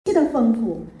切的丰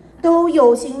富都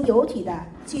有形有体的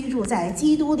居住在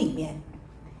基督里面。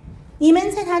你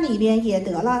们在他里面也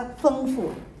得了丰富，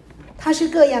他是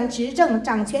各样执政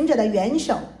掌权者的元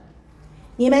首。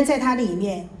你们在他里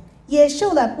面也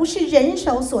受了不是人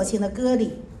手所行的割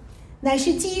礼，乃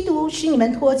是基督使你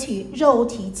们脱去肉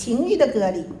体情欲的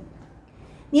割礼。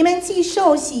你们既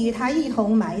受洗与他一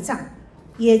同埋葬，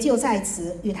也就在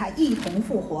此与他一同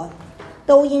复活，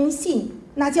都因信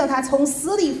那叫他从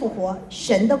死里复活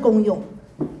神的功用。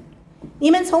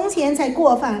你们从前在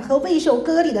过犯和未受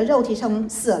割礼的肉体上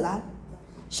死了，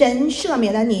神赦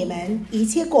免了你们一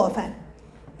切过犯，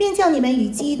便叫你们与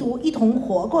基督一同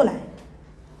活过来，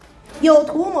又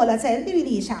涂抹了在律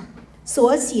例上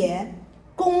所写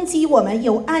攻击我们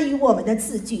有碍于我们的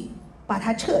字句，把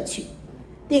它撤去，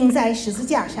钉在十字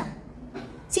架上，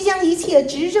即将一切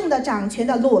执政的掌权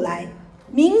的路来，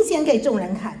明显给众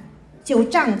人看，就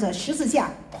仗着十字架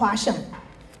夸胜。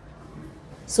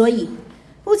所以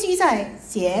不拘在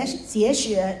节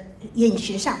食饮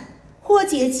食上，或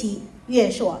节期、月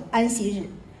朔、安息日，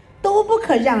都不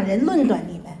可让人论断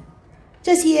你们。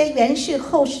这些原是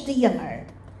后世的婴儿，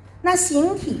那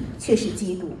形体却是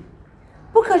基督。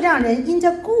不可让人因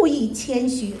着故意谦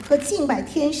虚和敬拜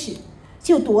天使，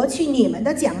就夺去你们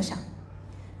的奖赏。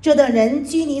这等人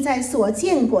拘泥在所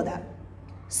见过的，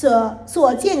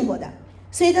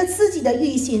随着自己的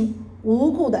欲心，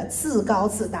无故的自高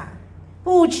自大，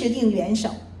不持定元首。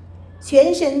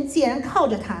全身既然靠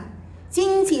着他，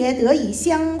经节得以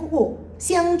相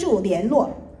助联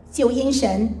络，就因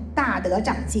神大得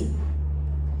长进。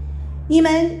你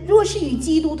们若是与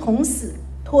基督同死，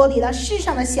脱离了世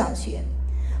上的小学，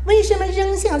为什么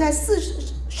仍像在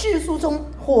世俗中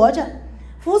活着，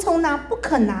服从那不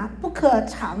可拿、不可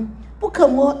尝、不可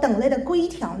摸等类的规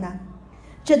条呢？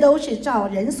这都是照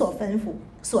人所吩咐、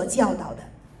所教导的。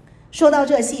说到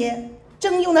这些，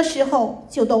正用的时候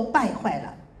就都败坏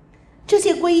了。这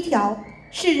些规条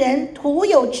是人徒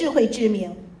有智慧之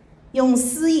名，用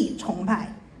私意崇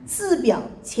拜，自表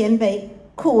谦卑，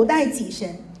苦待己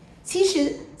身，其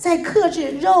实在克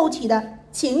制肉体的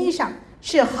情欲上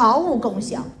是毫无功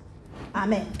效。阿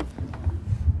们。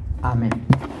阿们。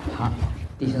好，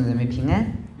弟兄姊妹平安。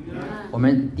我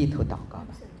们低头祷告吧。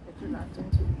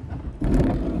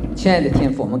亲爱的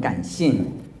天父，我们感谢你，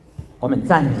我们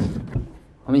赞美你，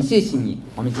我们谢谢你，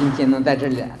我们今天能在这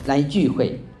里来聚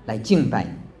会，来敬拜你。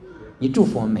你祝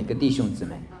福我们每个弟兄姊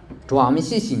妹。主啊，我们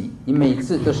谢谢你，你每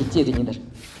次都是借着你的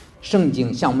圣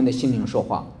经向我们的心灵说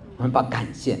话，我们把感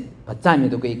谢、把赞美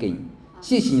都归给你。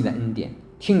谢谢你的恩典，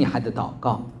听你孩子祷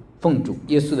告，奉主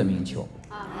耶稣的名求。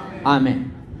阿们，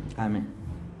阿们。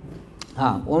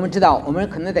我们知道，我们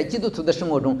可能在基督徒的生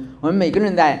活中，我们每个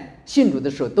人在信主的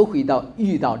时候都会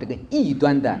遇到这个异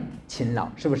端的侵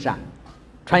扰，是不是啊？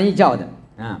传异教的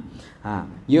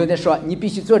有的说你必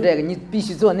须做这个，你必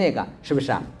须做那个，是不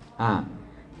是啊？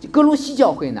哥罗西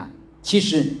教会呢，其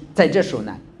实在这时候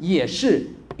呢，也是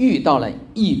遇到了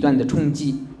异端的冲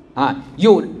击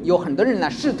有很多人呢，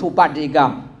试图把这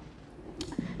个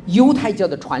犹太教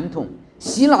的传统、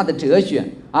希腊的哲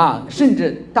学甚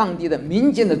至当地的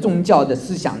民间的宗教的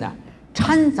思想呢，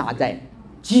掺杂在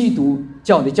基督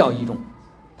教的教义中。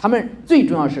他们最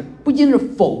重要是不仅是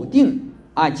否定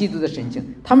基督的神性，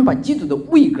他们把基督的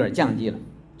位格降低了。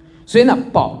所以呢，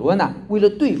保罗呢，为了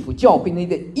对付教会那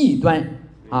个异端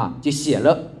就写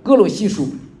了哥罗西书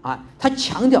他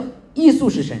强调耶稣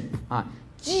是神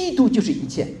基督就是一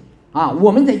切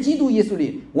我们在基督耶稣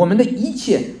里，我们的一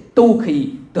切都可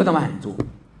以得到满足，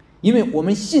因为我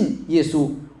们信耶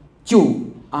稣就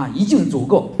已经足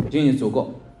够，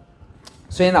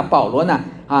所以呢，保罗呢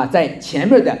在前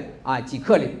面的几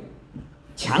课里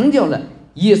强调了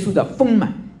耶稣的丰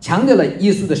满，强调了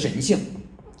耶稣的神性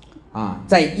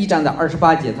在1章的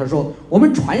28节他说，我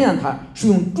们传扬他是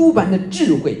用诸般的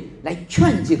智慧来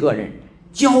劝诫个人，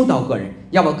教导个人，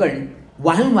要把个人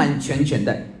完完全全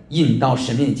的引到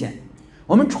神面前。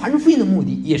我们传福音的目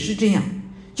的也是这样，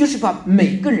就是把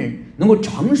每个人能够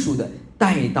成熟的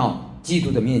带到基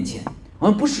督的面前。我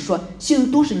们不是说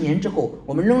信多少年之后，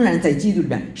我们仍然在基督里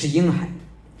面是婴孩。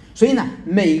所以呢，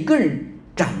每个人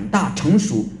长大成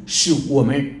熟是我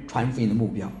们传福音的目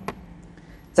标。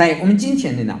在我们今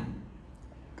天的呢，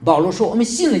保罗说我们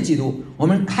信了基督，我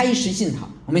们开始信他，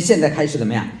我们现在开始怎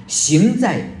么样？行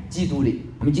在基督里。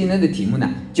我们今天的题目呢，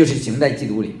就是行在基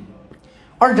督里。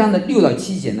2章的6到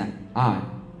7节呢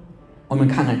我们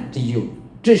看看这一句，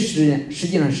这实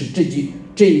际上是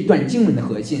这一段经文的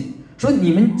核心。说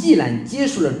你们既然接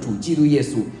受了主基督耶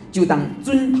稣，就当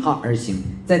遵他而行，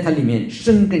在他里面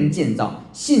生根建造，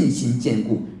信心坚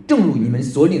固，正如你们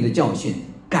所领的教训，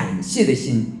感谢的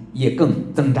心也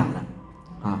更增长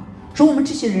了说我们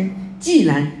这些人既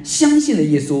然相信了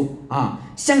耶稣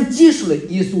接受了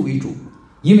耶稣为主，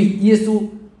因为耶稣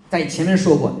在前面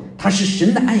说过，他是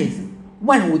神的爱子，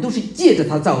万物都是借着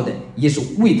他造的，也是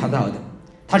为他造的，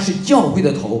他是教会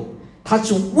的头，他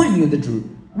是万有的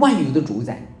主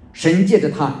宰，神借着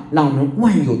他让我们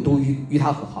万有都与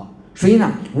他和好，所以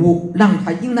呢，我让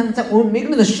他应当在我们每个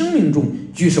人的生命中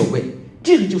居首位，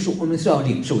这个就是我们是要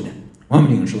领受的。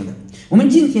我们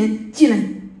今天既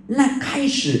然开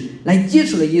始来接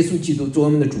受了耶稣基督做我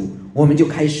们的主，我们就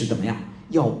开始怎么样？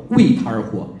要为他而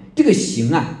活。这个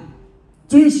行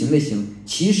遵行的行，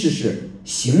其实是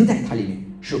行在他里面，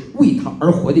是为他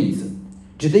而活的意思，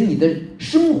指的你的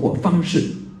生活方式。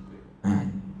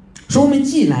说我们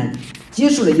既然接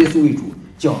受了耶稣为主，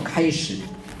就要开始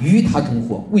与他同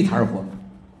活，为他而活。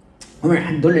我们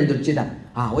很多人都觉得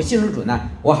我信了主呢，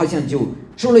我好像就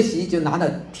受了洗，就拿到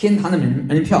天堂的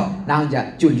门票，然后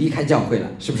就离开教会了，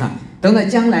是不是？等到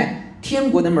将来天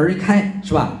国的门一开，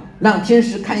是吧？让天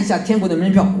使看一下天国的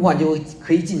门票，我就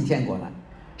可以进天国了，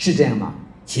是这样吗？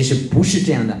其实不是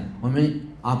这样的。我们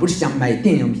不是像买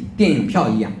电影票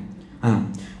一样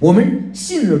我们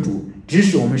信了主，只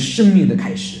是我们生命的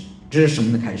开始。这是什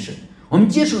么的开始？我们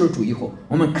接受了主以后，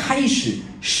我们开始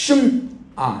生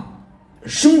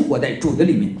活在主的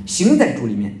里面，行在主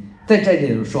里面。在这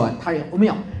里说，我们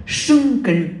要生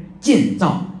根建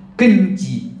造，根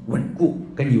基稳固。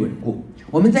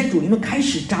我们在主里面开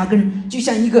始扎根，就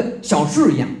像一个小树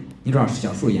一样，你知道是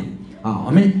小树一样我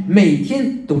们每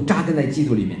天都扎根在基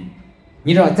督里面。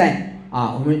你知道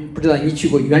我们不知道你去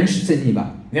过原始森林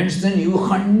吧？原始森林有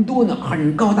很多的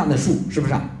很高大的树，是不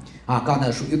是高大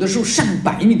的树，有的树上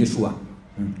百米的树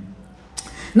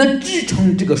那支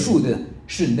撑这个树的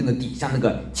是那个底下那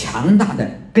个强大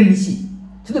的根系，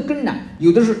它的根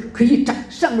有的是可以长，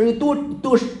上面有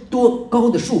多高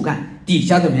的树干，底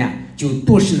下怎么样就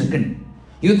多深的根，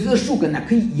有的树根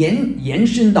可以延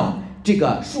伸到这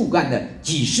个树干的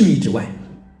几十米之外。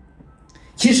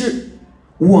其实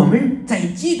我们在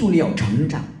基督里要成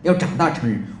长，要长大成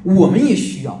人，我们也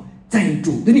需要在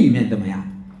主的里面怎么样，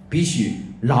必须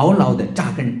牢牢的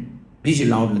扎根。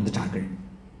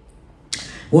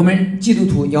我们基督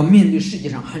徒要面对世界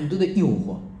上很多的诱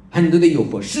惑，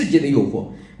世界的诱惑，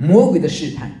魔鬼的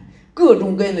试探，各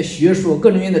种各样的学说，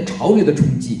各种各样的潮流的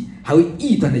冲击，还有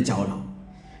异端的搅扰。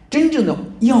真正的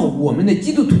要我们的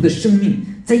基督徒的生命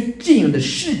在这样的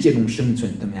世界中生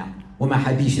存，怎么样？我们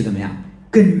还必须怎么样？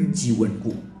根基稳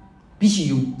固，必须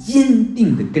有坚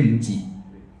定的根基，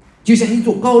就像一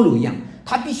座高楼一样，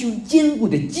它必须有坚固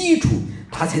的基础，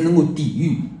它才能够抵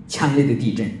御强烈的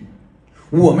地震。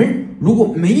我们如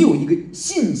果没有一个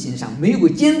信心上没有个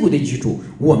坚固的基础，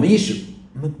我们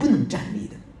不能站立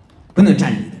的。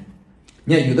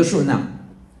你看有的时候呢，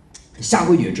下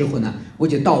过雨之后呢，我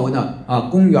就到我的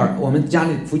公园，我们家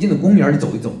里附近的公园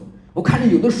走一走，我看着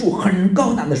有的树很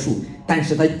高大的树，但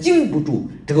是它经不住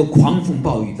这个狂风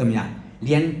暴雨，怎么样？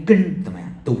连根怎么样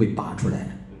都被拔出来了，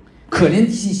可怜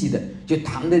兮兮的就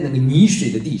躺在那个泥水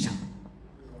的地上。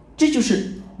这就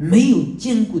是没有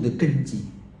坚固的根基。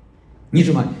你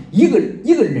知道吗？一个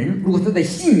人如果他在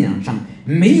信仰上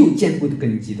没有坚固的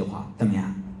根基的话，怎么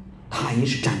样？他也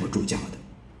是站不住脚的。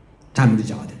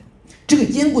这个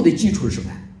坚固的基础是什么？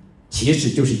其实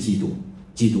就是基督。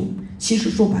其实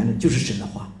说白了就是神的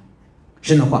话。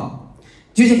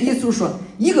就像耶稣说，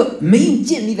一个没有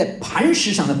建立在磐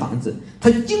石上的房子，它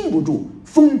经不住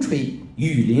风吹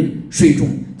雨淋水冲，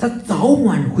它早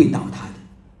晚会倒塌的。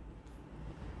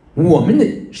我们的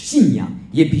信仰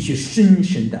也必须深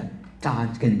深的扎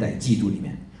根在基督里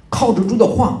面，靠着主的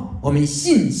话，我们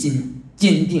信心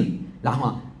坚定，然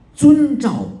后遵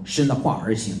照神的话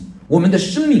而行，我们的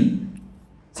生命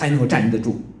才能够站得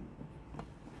住。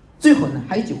最后呢，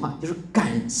还有一句话，就是感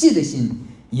谢的心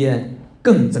也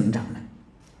更增长了。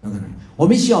我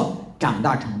们需要长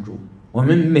大成熟。我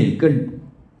们每个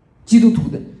基督徒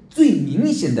的最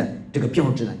明显的这个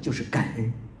标志呢，就是感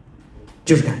恩。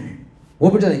我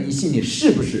不知道你心里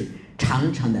是不是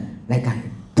常常的来感恩，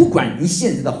不管你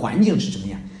现在的环境是什么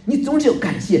样，你总是要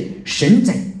感谢神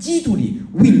在基督里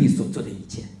为你所做的一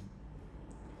切。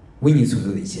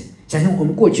想想我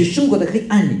们过去生活的黑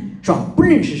暗里，是吧？不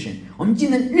认识神，我们今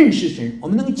天认识神，我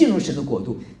们能够进入神的国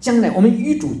度，将来我们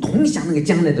与主同享那个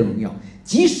将来的荣耀。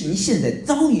即使你现在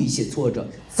遭遇一些挫折，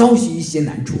遭遇一些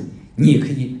难处，你也可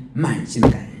以满心的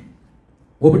感恩。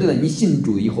我不知道你信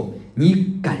主以后，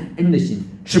你感恩的心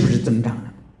是不是增长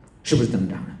了？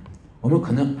我们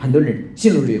可能很多人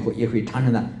信了主以后，也会常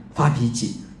常的发脾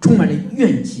气，充满了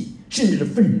怨气，甚至是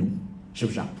愤怒，是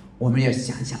不是我们要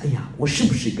想想，我是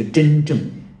不是一个真正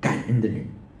感恩的人？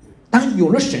当有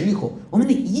了神以后，我们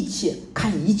的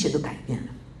看一切都改变了。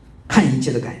看一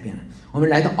切都改变了。我们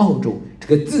来到澳洲这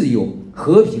个自由、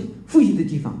和平、富裕的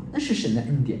地方，那是神的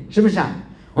恩典，是不是啊？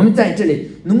我们在这里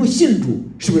能够信主，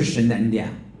是不是神的恩典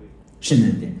啊？神的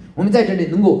恩典。我们在这里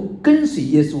能够跟随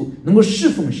耶稣，能够侍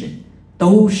奉神，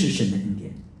都是神的恩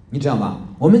典，你知道吧？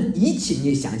我们一起你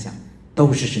也想想，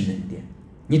都是神的恩典。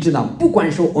你知道，不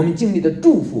管说我们经历的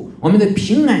祝福，我们的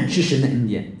平安是神的恩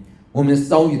典，我们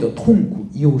遭遇的痛苦、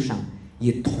忧伤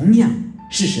也同样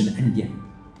是神的恩典，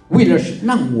为了是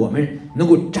让我们能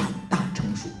够长大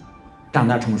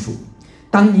成熟。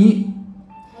当你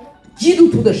基督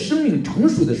徒的生命成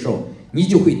熟的时候，你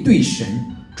就会对神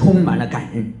充满了感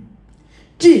恩。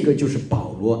这个就是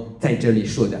保罗在这里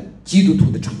说的基督徒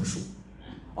的成熟。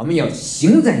我们要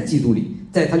行在基督里，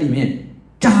在它里面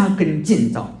扎根建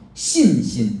造，信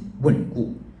心稳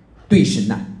固，对神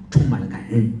充满了感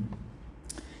恩。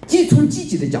从积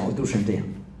极的角度是这样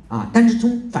啊，但是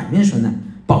从反面说呢，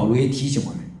保罗也提醒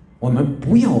我们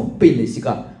不要被那些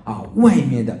个外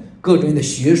面的各种的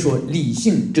学说、理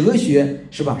性、哲学，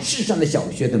是吧？世上的小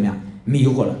学怎么样迷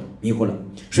惑了。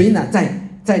所以呢，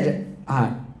在这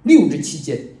6至7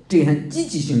节这样积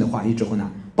极性的话语之后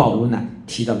呢，保罗呢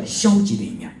提到了消极的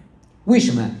一面。为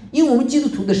什么？因为我们基督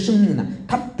徒的生命呢，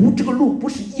这个路不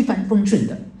是一帆风顺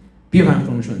的，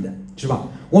是吧？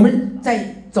我们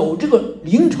在走这个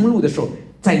灵程路的时候，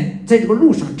在这个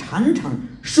路上常常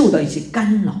受到一些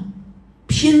干扰、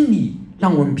偏离，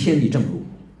让我们偏离正路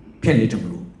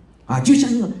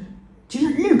就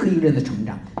像任何一个人的成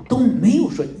长都没有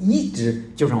说一直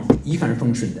就让一帆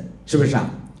风顺的，是不是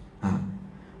啊？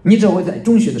你知道我在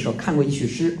中学的时候看过一句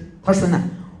诗，他说呢，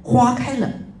花开了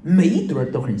每一朵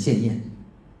都很鲜艳，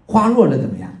花落了怎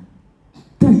么样？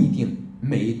不一定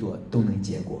每一朵都能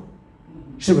结果，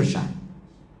是不是啊？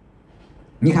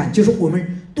你看，就是我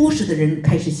们多数的人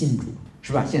开始信主，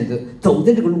是吧？现在走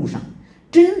在这个路上，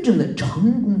真正的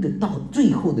成功的到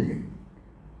最后的人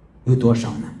有多少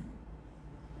呢？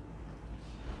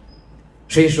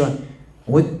所以说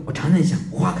我常常想，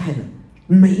花开了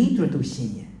每一朵都鲜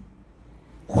艳，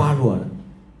花落了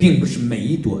并不是每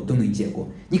一朵都能结果。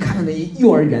你看到那些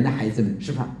幼儿园的孩子们，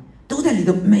是吧？都在里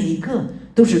头，每一个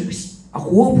都是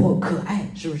活泼可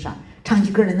爱，是不是啊？唱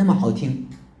起歌来那么好听，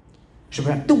是不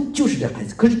是？都就是这孩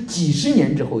子。可是几十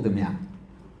年之后怎么样？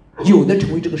有的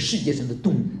成为这个世界上的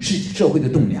社会的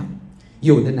栋梁，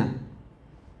有的呢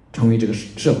成为这个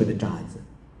社会的渣子。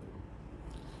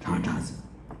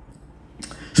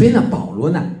所以呢，保罗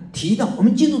呢提到我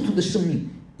们基督徒的生命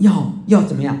要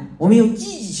怎么样？我们要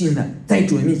积极性的在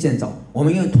主面前走，我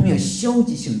们要同样消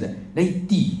极性的来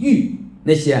抵御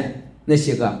那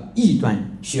些个异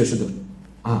端学术的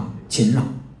侵扰。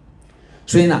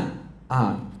所以呢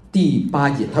第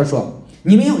8节他说，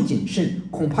你们要谨慎，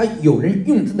恐怕有人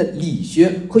用他的理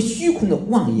学和虚空的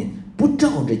妄言，不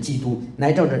照着基督，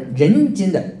乃照着人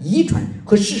间的遗传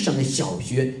和世上的小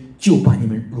学，就把你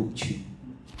们掳去。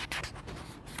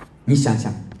你想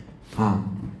想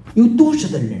有多少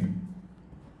的人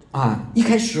一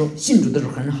开始信主的时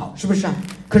候很好，是不是啊？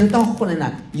可是到后来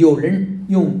呢，有人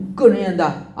用各种各样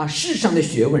的世上的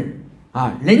学问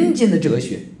人间的哲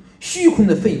学、虚空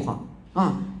的废话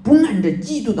不按着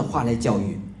基督的话来教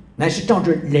育，乃是照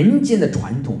着人间的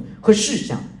传统和事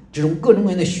项，这种各种各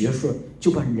样的学说，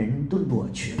就把人都裸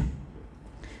去了。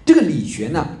这个理学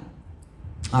呢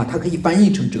它可以翻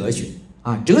译成哲学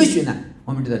哲学呢，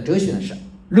我们知道哲学呢是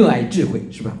热爱智慧，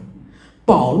是吧？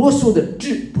保罗说的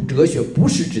哲学不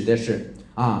是指的是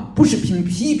不是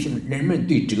批评人们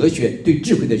对哲学对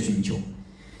智慧的寻求，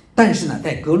但是呢，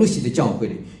在格鲁西的教会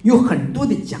里有很多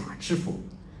的假师傅，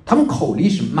他们口里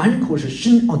是满口是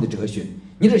深奥的哲学。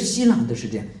你知道希腊都是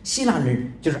这样，希腊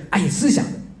人就是爱思想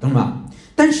的，懂吗？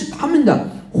但是他们的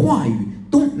话语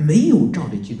都没有照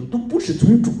着基督，都不是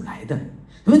从主来的，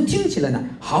他们听起来呢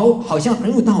好像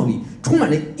很有道理，充满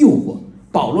了诱惑。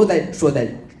保罗在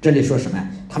这里说什么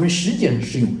呀？他们实际上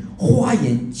是用花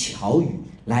言巧语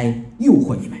来诱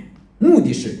惑你们，目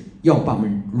的是要把我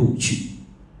们掳去。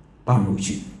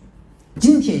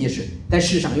今天也是在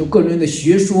世上有各种的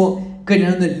学说、各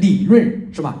种的理论，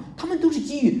是吧？他们都是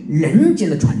基于人间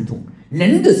的传统、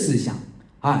人的思想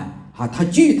他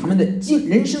基于他们的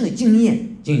人生的经验，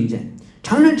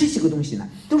常常这些个东西呢，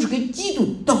都是跟基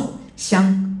督道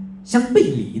相背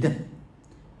离的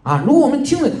如果我们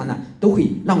听了它呢，都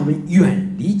会让我们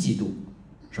远离基督，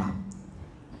是吧？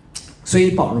所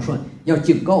以保罗说要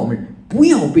警告我们，不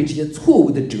要被这些错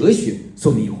误的哲学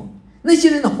所迷惑。那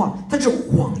些人的话，他是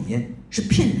谎言，是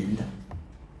骗人的。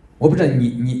我不知道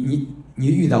你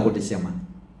遇到过这些吗？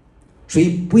所以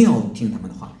不要听他们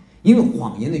的话，因为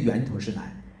谎言的源头是哪？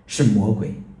是魔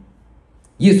鬼。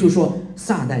耶稣说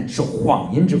撒旦是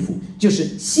谎言之父，就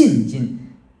是现今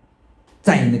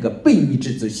在那个悖逆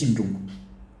之子心中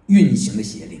运行的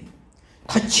邪灵，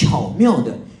他巧妙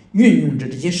地运用着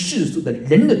这些世俗的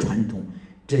人的传统，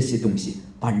这些东西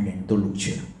把人都掳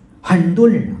去了，很多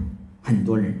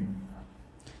人。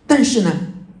但是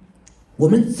呢，我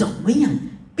们怎么样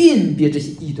辨别这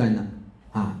些异端呢？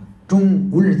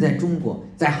无论在中国、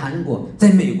在韩国、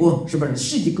在美国，是不是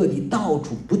世界各地到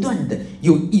处不断的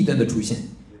有异端的出现？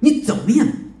你怎么样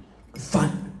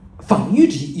防御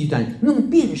这些异端，能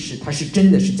辨识它是真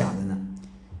的是假的呢？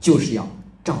就是要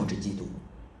照着基督，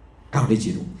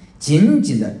紧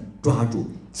紧的抓住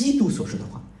基督所说的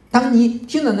话。当你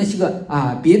听到那些个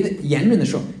别的言论的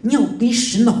时候，你要跟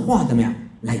神的话怎么样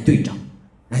来对照。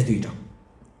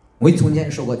我从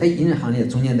前说过，在银行里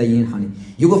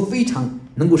有个非常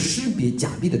能够识别假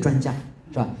币的专家，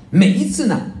是吧？每一次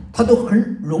呢，他都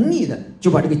很容易的就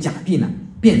把这个假币呢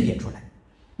辨别出来。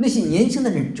那些年轻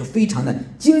的人就非常的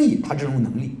惊异他这种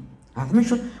能力他们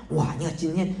说，哇，你看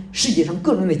今天世界上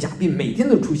各种的假币每天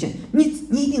都出现，你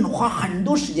一定花很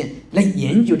多时间来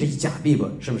研究这些假币吧，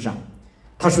是不是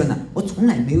他说呢，我从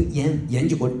来没有研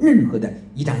究过任何的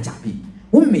一张假币，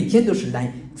我每天都是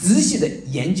来仔细的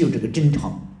研究这个真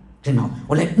钞，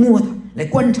我来摸它，来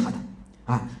观察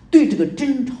它对这个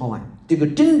真钞这个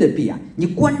真的币你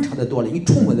观察的多了，你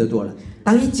触摸的多了，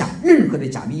当你任何的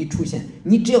假币一出现，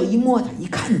你只要一摸它，一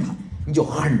看它，你就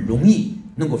很容易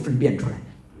能够分辨出来。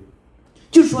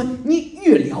就是说，你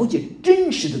越了解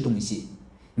真实的东西，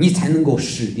你才能够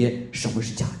识别什么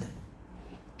是假的。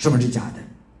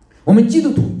我们基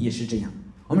督徒也是这样，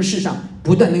我们世上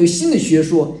不断的有新的学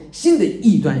说、新的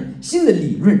异端、新的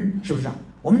理论，是不是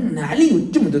我们哪里有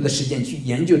这么多的时间去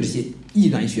研究这些异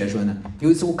端学说呢？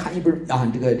有一次我看一本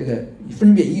这个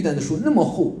分辨异端的书那么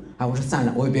厚我说算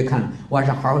了，我也别看了，我还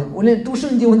是好好，我连读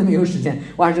圣经我都没有时间，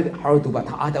我还是好好读吧。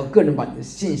他个人把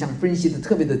现象分析的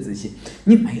特别的仔细，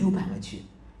你没有办法去，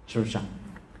是不是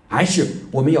还是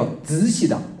我们要仔细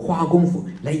的花功夫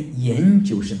来研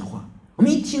究神的话。我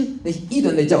们一听那些异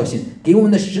端的教训给我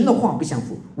们的神的话不相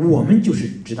符，我们就是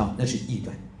知道那是异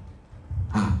端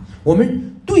我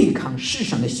们对抗世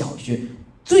上的小学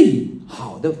最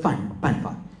好的办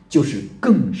法就是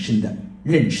更深的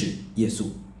认识耶稣。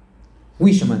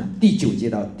为什么呢？第9节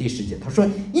到第10节他说，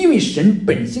因为神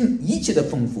本性一切的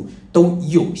丰富都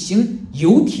有形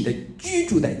有体的居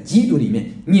住在基督里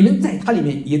面，你们在他里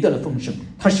面也得了丰盛，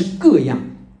他是各样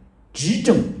执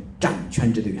政掌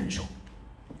权者的元首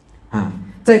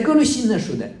在哥罗西那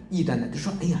时候的异端呢，他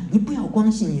说，哎呀，你不要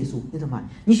光信耶稣，你懂吗？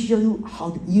你需要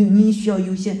你需要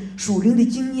有一些属灵的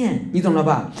经验，你懂了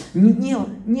吧？你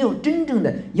要真正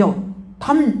的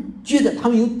他们觉得他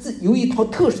们有一套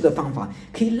特殊的方法，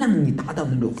可以让你达到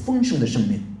那种丰盛的生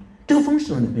命。这个丰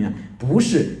盛的生命不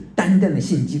是单单的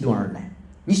信基督而来，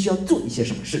你需要做一些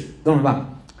什么事，懂了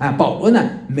吧？保罗呢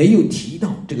没有提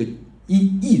到这个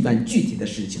异端具体的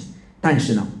事情，但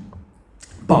是呢，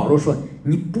保罗说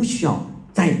你不需要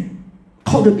再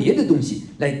靠着别的东西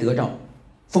来得到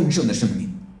丰盛的生命，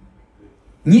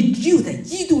你只有在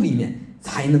基督里面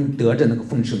才能得着那个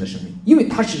丰盛的生命，因为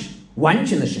他是完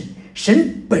全的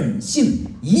神本性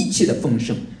一切的丰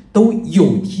盛都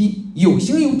有形有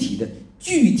体的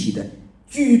具体的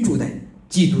居住在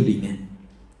基督里面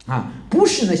不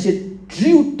是那些只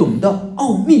有懂得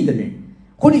奥秘的人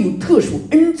或者有特殊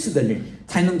恩赐的人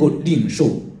才能够领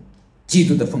受基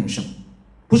督的丰盛，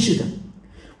不是的。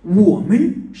我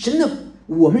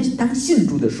们当信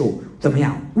主的时候怎么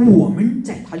样？我们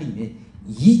在他里面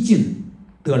已经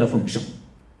得了丰盛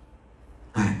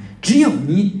只要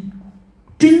你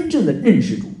真正的认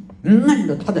识主，按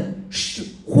照他的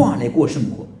话来过生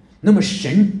活，那么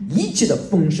神一切的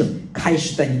丰盛开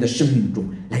始在你的生命中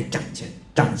来展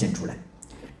现出来。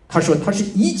他说他是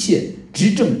一切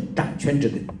执政掌权者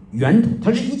的源头，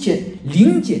他是一切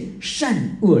灵界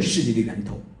善恶势力的源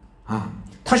头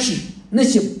他是那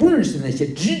些不认识那些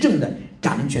执政的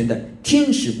掌权的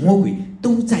天使魔鬼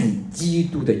都在基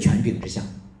督的权柄之下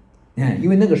因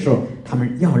为那个时候他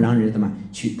们要让人怎么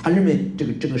去，他认为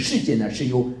这个世界呢是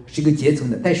一个阶层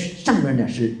的，在上面呢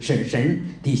是神，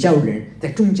底下有人，在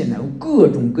中间呢有各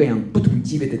种各样不同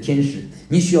级别的天使，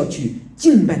你需要去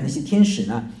敬拜那些天使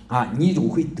呢你就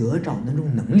会得着那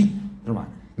种能力，是吧？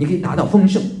你可以达到丰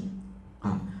盛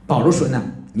保罗说呢，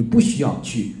你不需要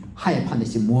去害怕那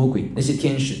些魔鬼那些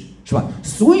天使，是吧？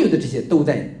所有的这些都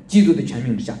在基督的权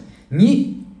柄之下，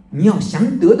你要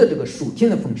想得到这个属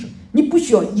天的丰盛，你不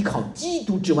需要依靠基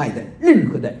督之外的任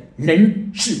何的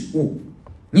人事物。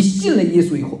你信了耶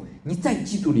稣以后，你在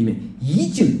基督里面已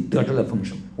经得着了丰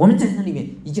盛，我们在那里面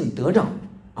已经得着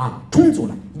充足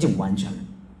了，已经完全了。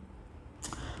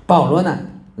保罗呢，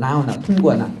然后呢，通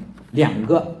过呢2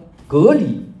个隔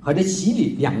离和这洗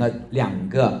礼两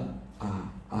个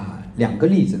两个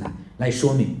例子呢来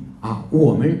说明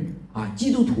我们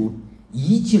基督徒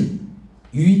已经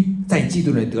在基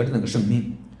督里得了那个生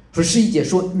命。说11节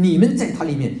说，你们在他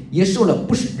里面也受了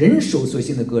不是人手所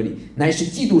行的割礼，乃是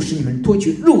基督使你们脱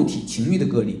去肉体情欲的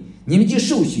割礼，你们就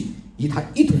受许与他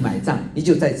一同埋葬，也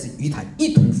就在此与他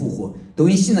一同复活，都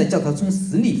因信呢叫他从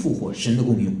死里复活，神的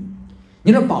功用。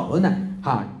你说保罗呢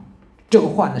这个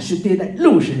话呢是对在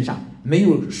肉身上没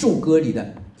有受割礼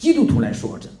的基督徒来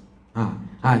说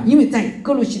的因为在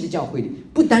哥罗西的教会里，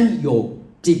不但有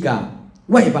这个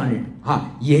外邦人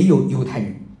也有犹太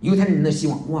人。犹太人呢希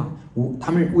望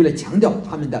他们为了强调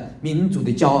他们的民族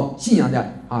的骄傲信仰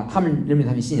的他们认为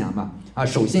他们信仰嘛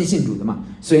首先信主的嘛，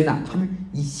所以呢他们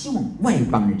也希望外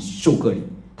邦人受割礼，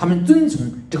他们遵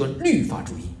从这个律法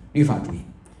主义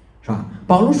是吧？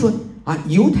保罗说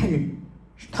犹太人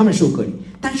他们受割礼，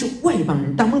但是外邦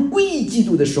人当我们归依基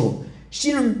督的时候，实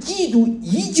际上基督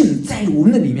已经在我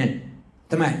们的里面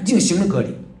已经行了割礼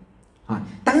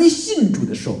当你信主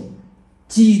的时候，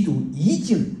基督已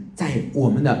经在我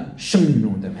们的生命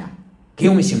中给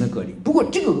我们行了割礼。不过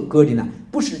这个割礼呢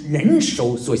不是人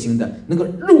手所行的那个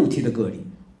肉体的割礼，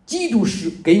基督是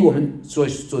给我们所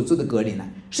做的割礼呢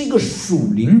是一个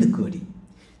属灵的割礼。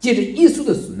借着耶稣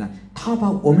的死呢，他把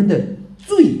我们的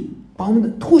罪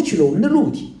脱去了我们的肉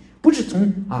体，不是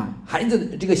从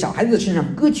这个小孩子的身上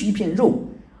割去一片肉，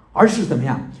而是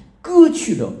割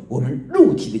去了我们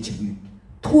肉体的情欲，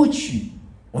脱去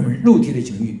我们肉体的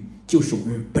情欲，就是我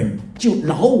们就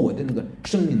老我的那个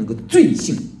生命那个罪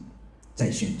性在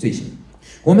罪性。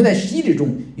我们在洗礼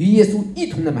中与耶稣一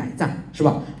同的埋葬，是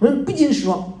吧？我们不仅是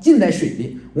说浸在水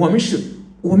里，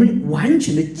我们完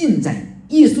全的浸在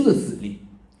耶稣的死里。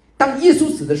当耶稣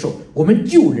死的时候，我们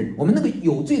旧人，我们那个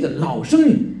有罪的老生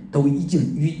命都已经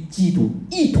与基督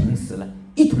一同死了，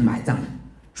一同埋葬了。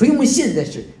所以我们现在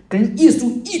是跟耶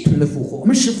稣一同的复活，我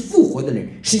们是复活的人，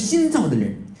是新造的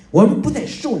人。我们不再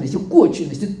受那些过去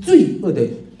那些罪恶的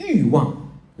欲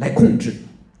望来控制，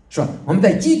是吧？我们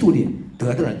在基督里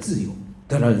得到了自由。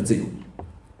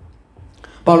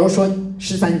保罗说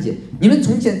13节，你们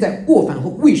从前在过犯和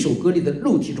未受割礼的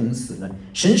肉体中死了，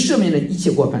神赦免了一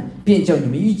切过犯，便叫你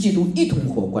们与基督一同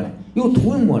活过来，又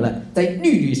涂抹了在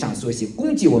律例上所写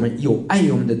攻击我们有碍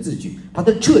于我们的字句，把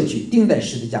它撤去钉在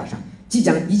十字架上，即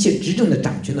将一切执政的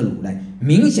掌权的掳来，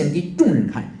明显给众人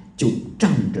看，就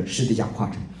仗着十字架夸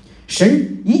张。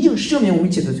神已经赦免我们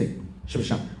一切的罪，是不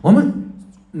是我们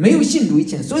没有信主以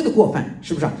前所有的过犯，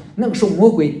是不是那个时候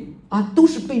魔鬼都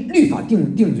是被律法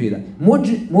定罪的，魔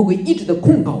鬼一直的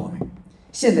控告我们。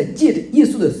现在借着耶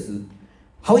稣的死，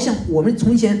好像我们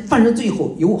从前犯了罪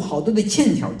后有好多的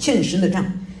欠条欠神的账，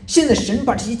现在神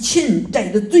把这些欠债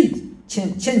的这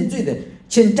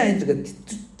个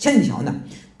欠条呢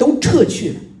都撤去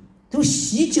了，都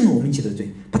洗净了我们一切的罪，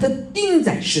把它钉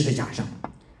在十字架上。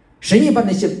神也把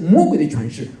那些魔鬼的权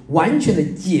势完全的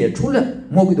解除了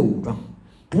魔鬼的武装，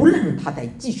不让他再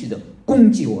继续的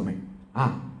攻击我们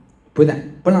不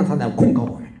让他来控告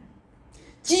我们。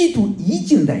基督已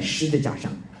经在十字架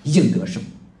上已经得胜，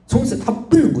从此他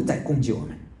不能够再攻击我们，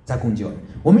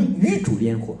我们与主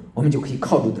联合，我们就可以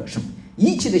靠主得胜。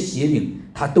一切的邪灵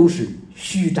他都是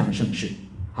虚张声势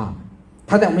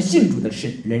他在我们信主的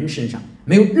人身上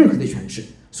没有任何的权势，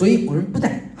所以我们不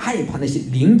但害怕那些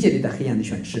灵界里的黑暗的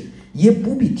权势，也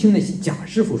不必听那些假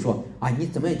师傅说你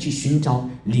怎么样去寻找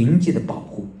灵界的保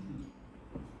护，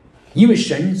因为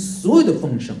神所有的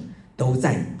丰盛都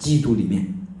在基督里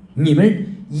面，你们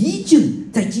已经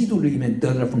在基督里面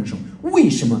得到了丰盛，为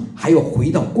什么还要回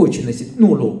到过去那些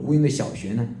懦弱无用的小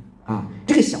学呢？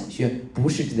这个小学不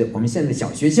是指的我们现在的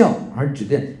小学校，而指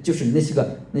的就是那些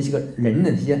个人的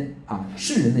那些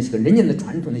世人那些个人间的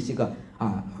传统那些个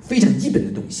非常基本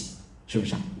的东西，是不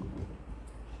是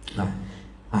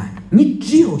你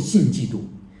只有信基督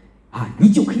你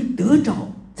就可以得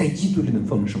着在基督里的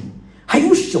丰盛。还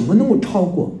有什么能够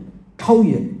超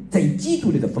越在基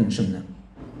督里的丰盛呢？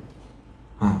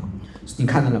你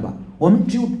看到了吧？我们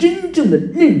只有真正的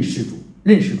认识主，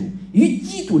与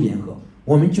基督联合，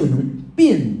我们就能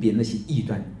辨别那些异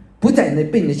端，不再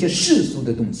被那些世俗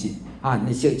的东西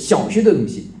那些小学的东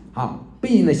西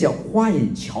被那些花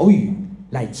言巧语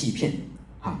来欺骗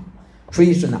所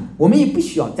以说呢，我们也不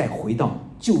需要再回到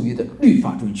旧约的律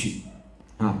法中去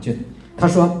他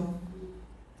说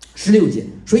16节，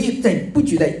所以不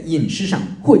拘在饮食上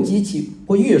或节期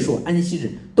或月朔安息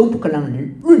日，都不可让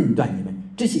人论断你们，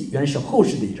这些原是后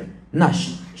世的人，那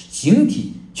是形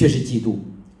体却是基督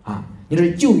你说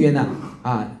旧约呢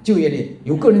旧约里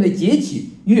有个人的节期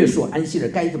月朔安息日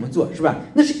该怎么做，是吧？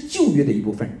那是旧约的一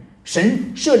部分。神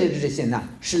设立的这些呢，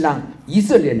是让以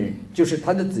色列人，就是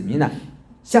他的子民呢，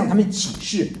向他们启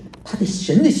示他的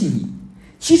神的心意。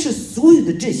其实所有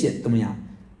的这些怎么样，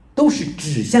都是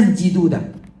指向基督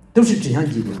的，都是指向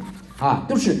基督啊，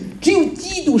都是只有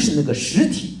基督是那个实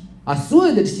体啊，所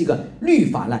有的这些个律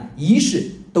法呢、仪式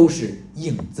都是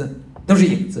影子，都是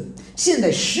影子。现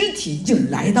在实体已经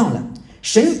来到了，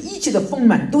神一切的丰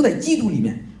满都在基督里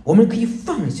面，我们可以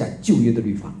放下旧约的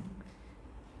律法，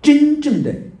真正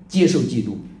的接受基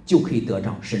督，就可以得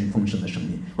到神丰盛的生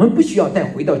命。我们不需要再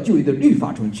回到旧约的律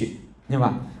法中去，明白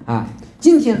吧？啊，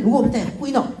今天如果我们再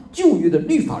回到旧约的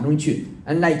律法中去，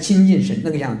来亲近神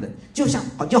那个样子，就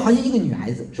好像一个女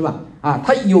孩子是吧？啊，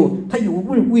她有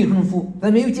未婚夫，在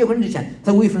没有结婚之前，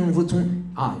她未婚夫从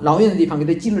老远的地方给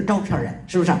她寄了照片来，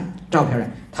是不是？照片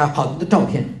来，她好多的照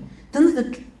片。等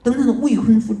她的未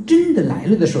婚夫真的来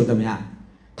了的时候，怎么样？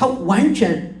她完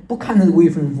全不看她的未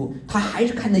婚夫，她还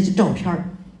是看那些照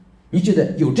片。你觉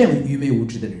得有这样愚昧无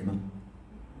知的人吗？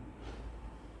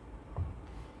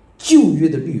旧约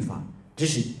的律法只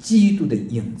是基督的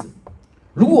影子，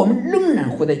如果我们仍然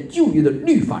活在旧约的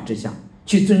律法之下，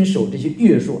去遵守这些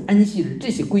约束、安息日这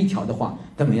些规条的话，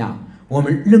怎么样？我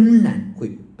们仍然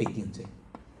会被定罪。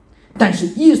但是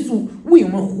耶稣为我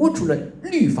们活出了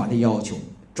律法的要求，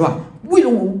是吧？为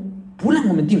了不让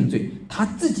我们定罪，他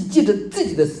自己借着自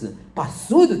己的死，把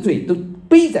所有的罪都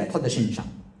背在他的身上，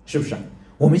是不是？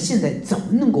我们现在怎么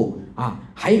能够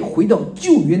还回到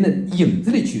旧约的影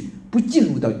子里去，不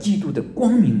进入到基督的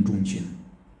光明中去呢？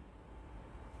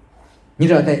你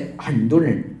知道，在很多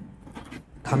人，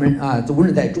他们无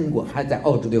论在中国还是在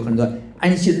澳洲，都有很多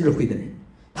安息日会的人，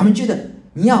他们觉得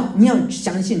你要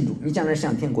相信主，你将来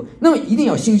上天国，那么一定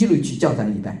要星期六去教堂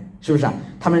礼拜，是不是？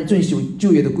他们遵守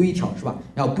旧约的规条，是吧？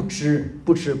要不吃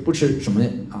什么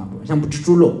像不吃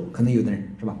猪肉，可能有的人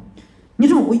是吧？你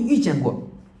知道我遇见过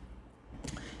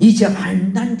以前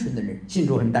很单纯的人，信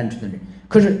主很单纯的人，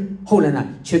可是后来呢，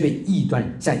却被异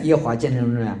端，像耶和华见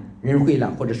证人会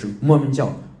或者是摩门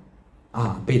教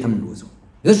被他们掳走。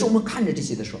有的时候我们看着这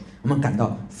些的时候，我们感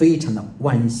到非常的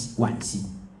惋惜，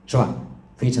是吧？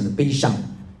非常的悲伤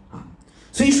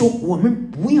所以说，我们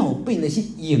不要被那些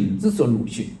影子所掳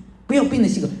去，不要被那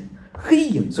些个黑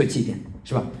影所欺骗，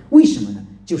是吧？为什么呢？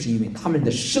就是因为他们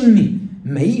的生命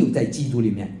没有在基督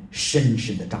里面深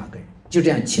深的扎根，就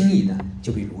这样轻易的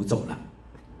就被掳走了。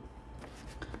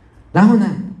然后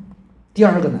呢，第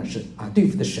二个呢是对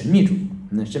付的神秘主义。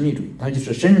神秘主义它就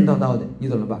是神神叨叨的，你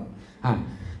懂了吧？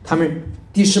他们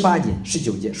第18节、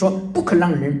19节说，不可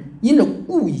让人因着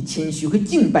故意谦虚和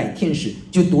敬拜天使，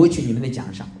就夺取你们的奖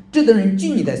赏。这等人拘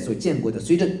泥在所见过的，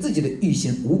随着自己的欲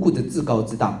心，无故的自高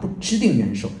自大，不持定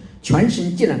元首。全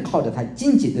神既然靠着他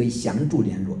今且得以降住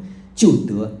联络，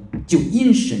就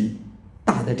因神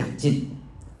大的长进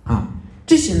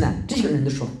这些人的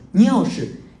说，你要是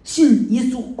信耶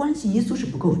稣，光信耶稣是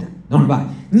不够的，懂了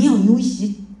吧？你要有一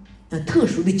些特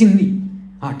殊的经历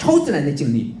超自然的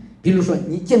经历。比如说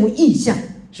你见过异象，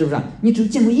是不是？你只有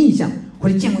见过异象，或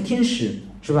者见过天使，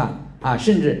是吧？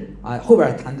甚至后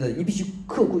边谈的，你必须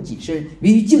刻苦己身，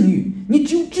必须禁欲。你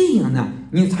只有这样呢，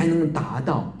你才能达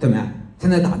到怎么样？才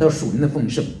能达到属灵的丰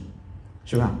盛，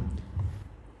是吧？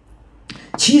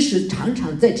其实常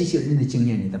常在这些人的经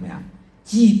验里，怎么样？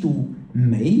基督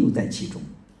没有在其中，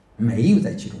没有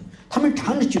在其中。他们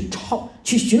常常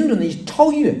去寻找那些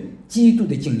超越基督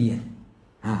的经验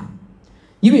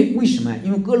因为什么？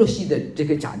因为哥罗西的这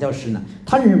个假教师呢，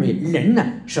他认为人呢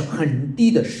是很低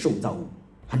的受造物，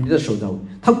很低的受造物。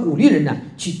他鼓励人呢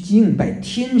去敬拜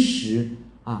天使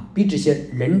比这些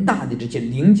人大的这些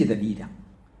灵界的力量。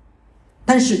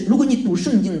但是如果你读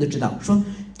圣经都知道，说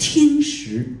天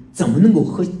使怎么能够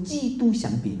和基督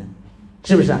相比呢？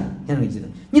是不是天使记得？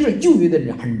你说旧约的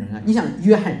人很人你想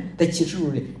约翰在启示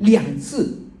录里2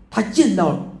次，他见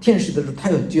到天使的时候，他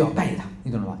就要拜他，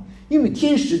你懂了吧？因为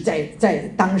天使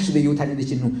在当时的犹太人的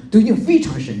心中都已经非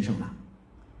常神圣了。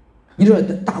你说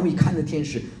大卫看的天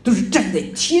使都是站在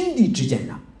天地之间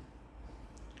的，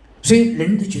所以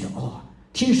人都觉得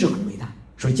天使很伟大，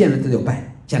说见了他就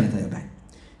拜，见了他就拜。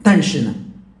但是呢，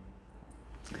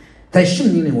在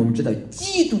圣经里我们知道，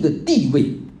基督的地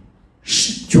位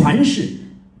全是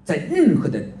在任何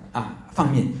的方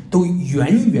面都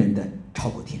远远的超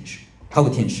过天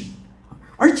使，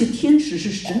而且天使是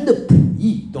神的仆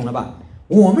役，懂了吧？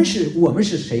我们是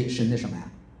谁？神的什么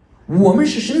呀？我们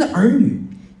是神的儿女，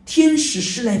天使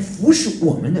是来服侍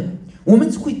我们的。我们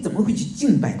怎么会去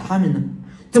敬拜他们呢？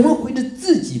怎么会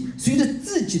随着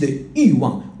自己的欲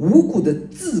望无故的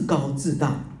自高自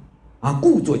大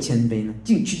故作谦卑呢？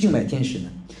去敬拜天使呢？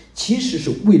其实是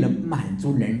为了满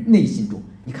足人内心中，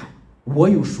你看我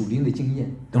有属灵的经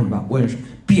验，懂了吧？我也是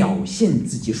表现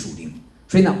自己属灵。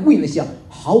所以呢，为那些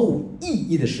毫无意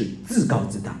义的事自高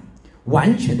自大，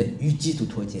完全的与基督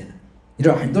脱节了。你知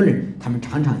道很多人他们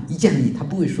常常一见到你，他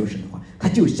不会说神的话，他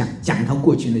就想讲他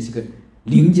过去那些个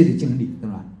灵界的经历，对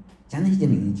吧？讲那些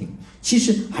灵界经历，其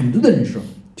实很多的人说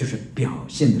就是表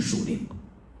现的属灵，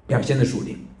表现的属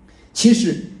灵。其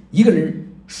实一个人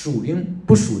属灵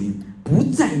不属灵，不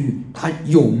在于他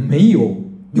有没有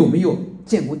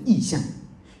见过异象，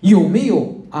有没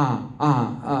有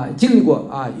经历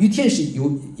过与天使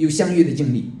有相约的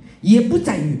经历，也不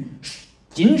在于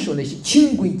谨守那些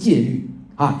清规戒律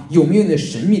有没有那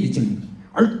神秘的经历，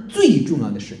而最重要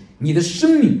的是你的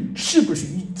生命是不是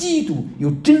与基督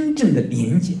有真正的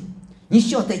连接。你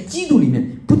需要在基督里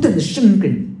面不断的生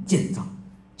根建造，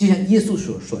就像耶稣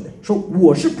所说的，说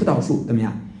我是葡萄树，怎么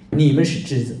样？你们是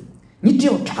枝子，你只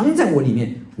要常在我里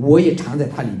面，我也常在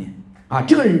他里面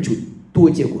这个人就多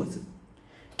结果子。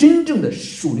真正的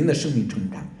属灵的生命成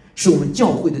长，是我们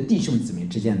教会的弟兄姊妹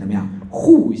之间怎么样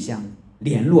互相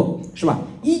联络，是吧？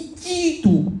以基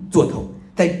督做头，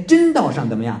在真道上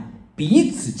怎么样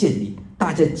彼此建立，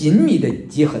大家紧密的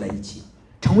结合在一起，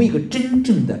成为一个真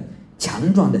正的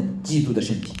强壮的基督的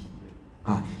身体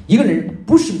一个人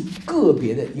不是个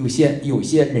别的，有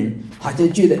些人好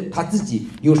像觉得他自己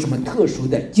有什么特殊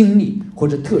的经历或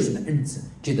者特殊的恩赐，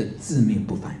觉得自命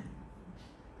不凡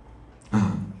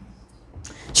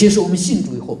其实我们信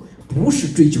主以后不是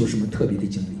追求什么特别的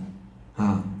经历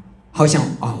好像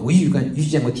我遇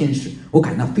见过天使，我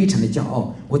感到非常的骄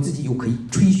傲，我自己有可以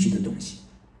吹嘘的东西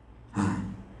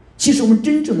其实我们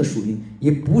真正的属灵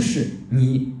也不是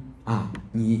你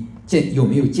有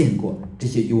没有见过这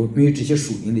些，有没有这些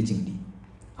属灵的经历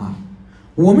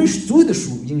我们所有的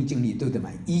属灵的经历都得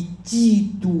以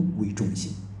基督为中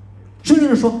心。圣经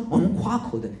上说，我们夸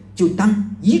口的就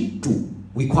当以主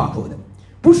为夸口的，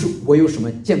不是我有什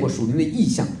么见过属灵的异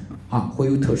象会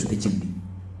有特殊的经历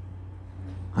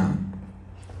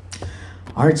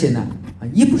而且呢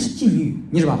也不是禁欲，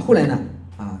你知道吧？后来呢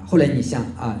后来你像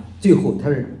最后他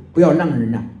是不要让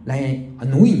人来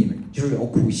奴役你们，就是要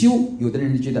苦修。有的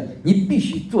人觉得你必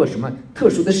须做什么特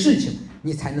殊的事情，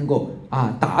你才能够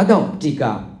达到这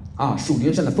个属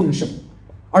灵上的丰盛。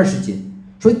20节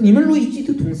说，你们若与基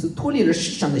督同死，脱离了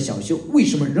世上的小修，为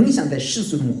什么仍想在世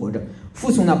俗中活着，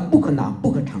服从那不可拿、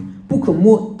不可尝、不可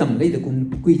摸等类的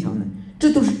规条呢？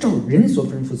这都是照人所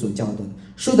吩咐所教导的，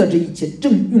说到这一切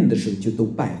正用的时候就都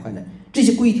败坏了。这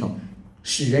些规条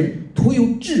使人徒有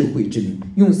智慧之名，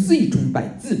用肆意崇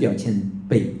拜，自表谦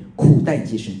卑，苦待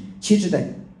己身，其实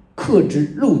在克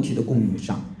制肉体的公欲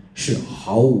上是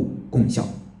毫无功效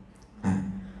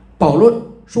保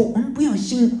罗说，我们不要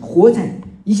活在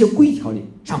一些规条里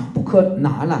上，不可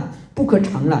拿了，不可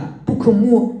尝了，不可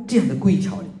摸这样的规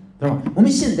条里，对吧？我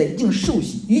们现在已经受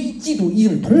洗，与基督已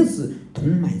经同死同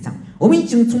埋葬，我们已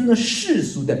经从那世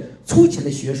俗的粗浅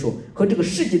的学说和这个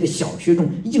世界的小学中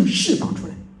已经释放出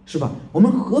来，是吧？我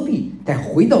们何必再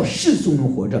回到世俗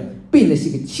中活着，被那些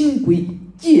个清规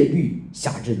戒律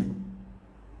辖制呢？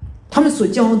他们所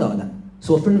教导的、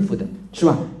所吩咐的，是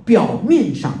吧？表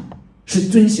面上是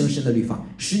遵行神的律法，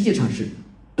实际上是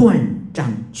断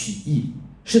章取义，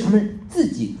是他们自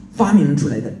己发明出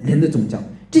来的人的宗教。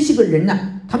这些个人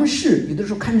呢，他们是有的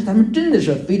时候看着他们真的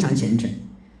是非常虔诚，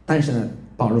但是呢，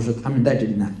保罗说他们在这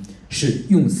里呢是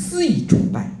用肆意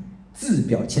崇拜，自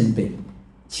表谦卑，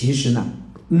其实呢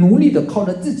努力的靠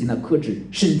着自己呢克制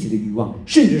身体的欲望，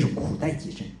甚至是苦待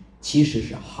己身，其实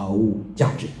是毫无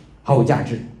价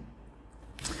值。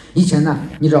以前呢，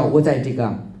你知道我在这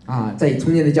个在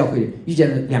从前的教会里遇见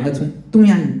了两个从东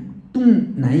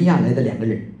南亚来的两个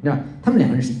人，你知道他们两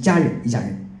个人是一家人，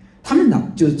他们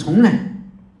呢就从来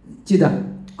记得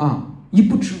一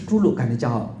不吃猪肉感到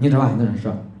骄傲，你知道吧？很多人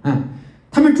说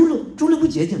他们猪肉不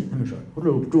洁净，他们说猪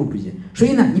肉不洁净，所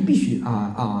以呢你必须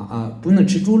不能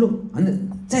吃猪肉那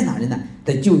在哪里呢？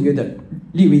在旧约的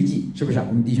利未记，是不是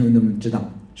我们弟兄们知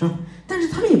道，是吧？但是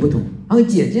他们也不同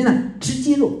姐姐呢吃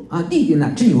鸡肉弟弟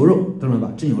呢吃牛肉，懂了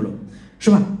吧？吃牛肉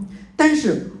是吧？但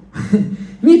是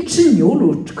你吃牛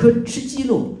肉和吃鸡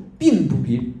肉并不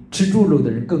比吃猪肉的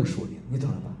人更属灵，你懂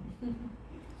了吧？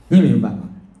你明白吗？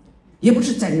也不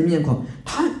是在人面前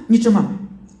你知道吗？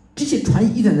这些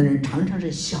传异端的人常常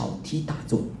是小题大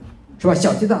做，是吧？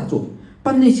小题大做，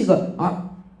把那些个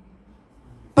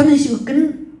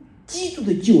跟基督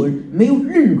的救恩没有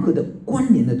任何的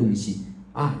关联的东西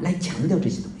来强调这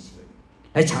些东西，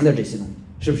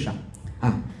是不是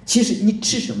其实你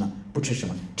吃什么不吃什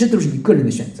么，这都是你个人的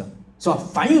选择，是吧？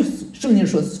圣经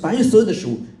说，凡有所有的食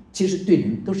物，其实对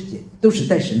人都是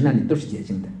在神那里都是洁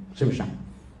净的，是不是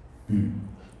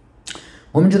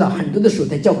我们知道很多的时候，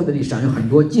在教会的历史上有很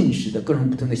多禁食的各种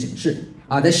不同的形式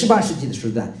在18世纪的时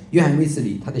候，约翰卫斯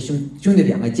理他的兄弟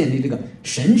两个建立这个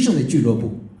神圣的俱乐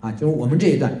部就是我们这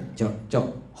一段叫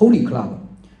Holy Club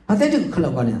在这个课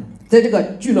乐班里呢，在这个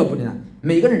俱乐部里呢，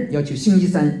每个人要求星期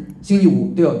三、星期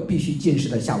五都要必须进食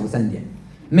到下午3点，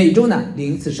每周呢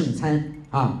领一次圣餐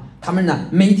啊。他们呢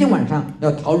每天晚上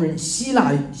要讨论希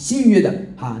腊新约的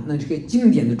那这个经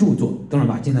典的著作，懂了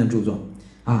吧？经典的著作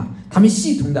啊，他们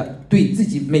系统的对自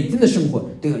己每天的生活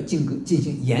都要进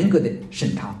行严格的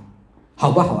审查，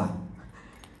好不好啊？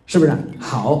是不是？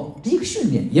好，这一个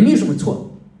训练也没有什么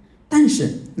错。但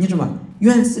是你知道吗？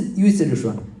约翰斯就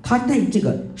说，他在这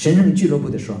个神圣俱乐部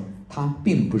的时候，他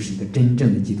并不是一个真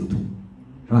正的基督徒，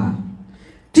是吧？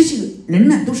这些人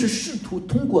呢，都是试图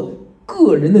通过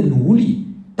个人的努力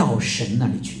到神那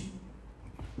里去，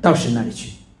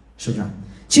是不是？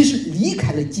其实离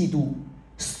开了基督，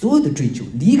所有的追求，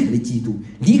离开了基督，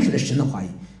离开了神的话语，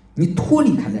你脱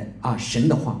离开了神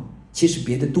的话，其实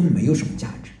别的都没有什么价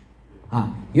值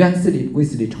啊。约翰卫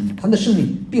斯理承认，他的生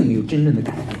命并没有真正的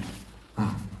改变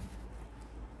啊。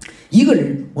一个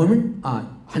人，我们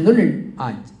很多人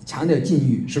强调禁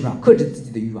欲，是不是？克制自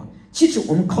己的欲望。其实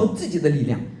我们靠自己的力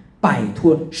量摆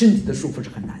脱身体的束缚是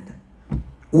很难的。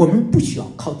我们不需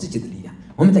要靠自己的力量，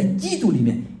我们在基督里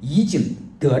面已经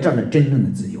得到了真正的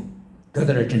自由，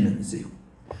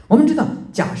我们知道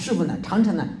贾师傅呢，常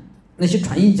常呢，那些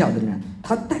传异教的人，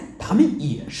他们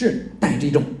也是带着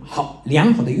一种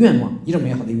良好的愿望，一种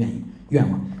美好的愿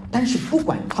望，但是不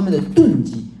管他们的动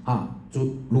机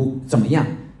如怎么样，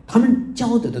他们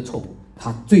教导的错误，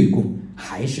他最终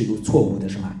还是有错误的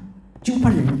什么，就把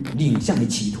人领向了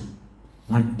歧途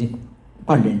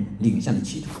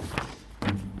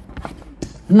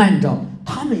按照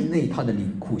他们那一套的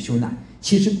领苦修难，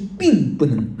其实并不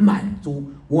能满足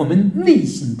我们内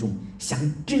心中想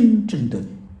真正的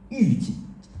遇见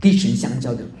跟神相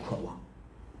交的渴望。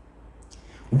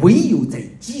唯有在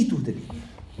基督的里面，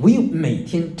唯有每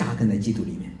天扎根在基督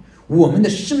里面，我们的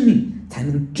生命才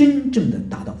能真正的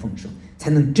达到丰盛，才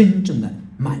能真正的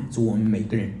满足我们每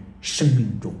个人生命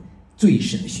中最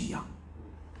深的需要。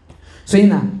所以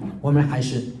呢，我们还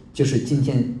是就是今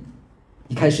天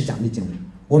一开始讲的经文，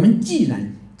我们既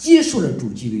然接受了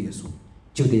主基督耶稣，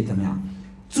就得怎么样？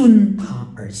遵他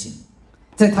而行，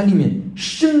在他里面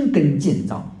生根建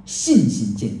造，信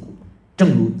心坚固。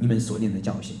正如你们所念的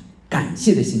教训，感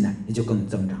谢的心呢也就更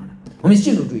增长了。我们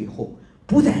信主以后，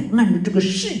不再按照这个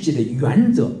世界的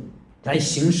原则来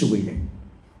行事为人，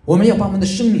我们要把我们的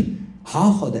生命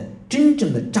好好的真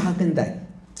正的扎根在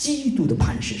基督的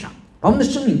磐石上，把我们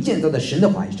的生命建造在神的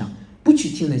话语上，不去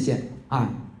听那些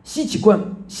稀奇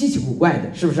古怪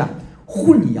的，是不是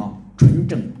混淆纯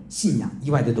正信仰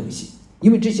以外的东西。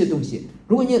因为这些东西，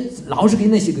如果你老是跟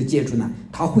那些个接触呢，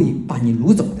他会把你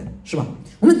掳走的，是吧？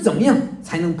我们怎么样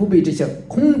才能不被这些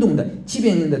空洞的欺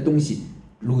骗性的东西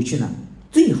掳去呢？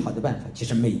最好的办法就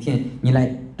是每天你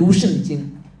来读圣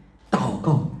经，祷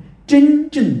告，真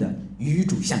正的与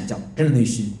主相交，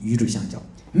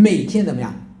每天怎么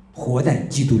样活在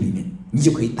基督里面，你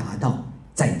就可以达到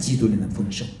在基督里的丰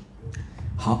盛。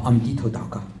好，我们低头祷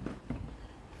告。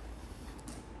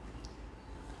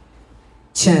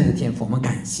亲爱的天父，我们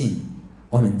感谢你，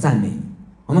我们赞美你，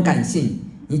我们感谢你，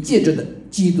你借着的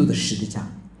基督的十字架，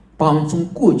把我们从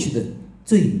过去的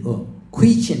罪恶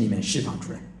亏欠里面释放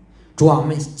出来。主啊，我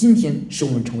们今天使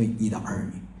我们成为你的儿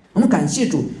女，我们感谢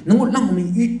主能够让我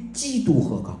们与基督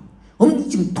和好，我们已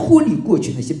经脱离过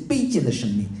去那些卑贱的生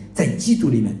命，在基督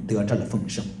里面得着了丰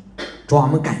盛。主啊，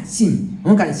我们感谢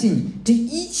你，这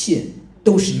一切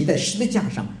都是你在十字架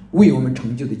上为我们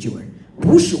成就的救恩，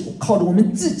不是靠着我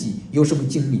们自己有什么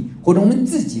经历，或者我们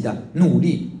自己的努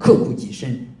力刻苦己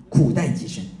身苦待己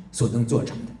身所能做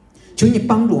成的。求你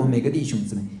帮助我们每个弟兄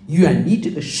姊妹远离这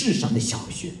个世上的小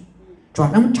学，主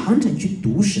要让我们常常去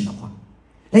读神的话，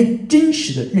来真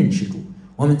实的认识主，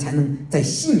我们才能在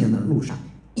信仰的路上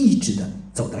一直的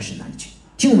走到神那里去。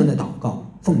听我们的祷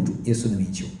告，奉主耶稣的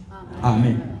名求，阿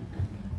们。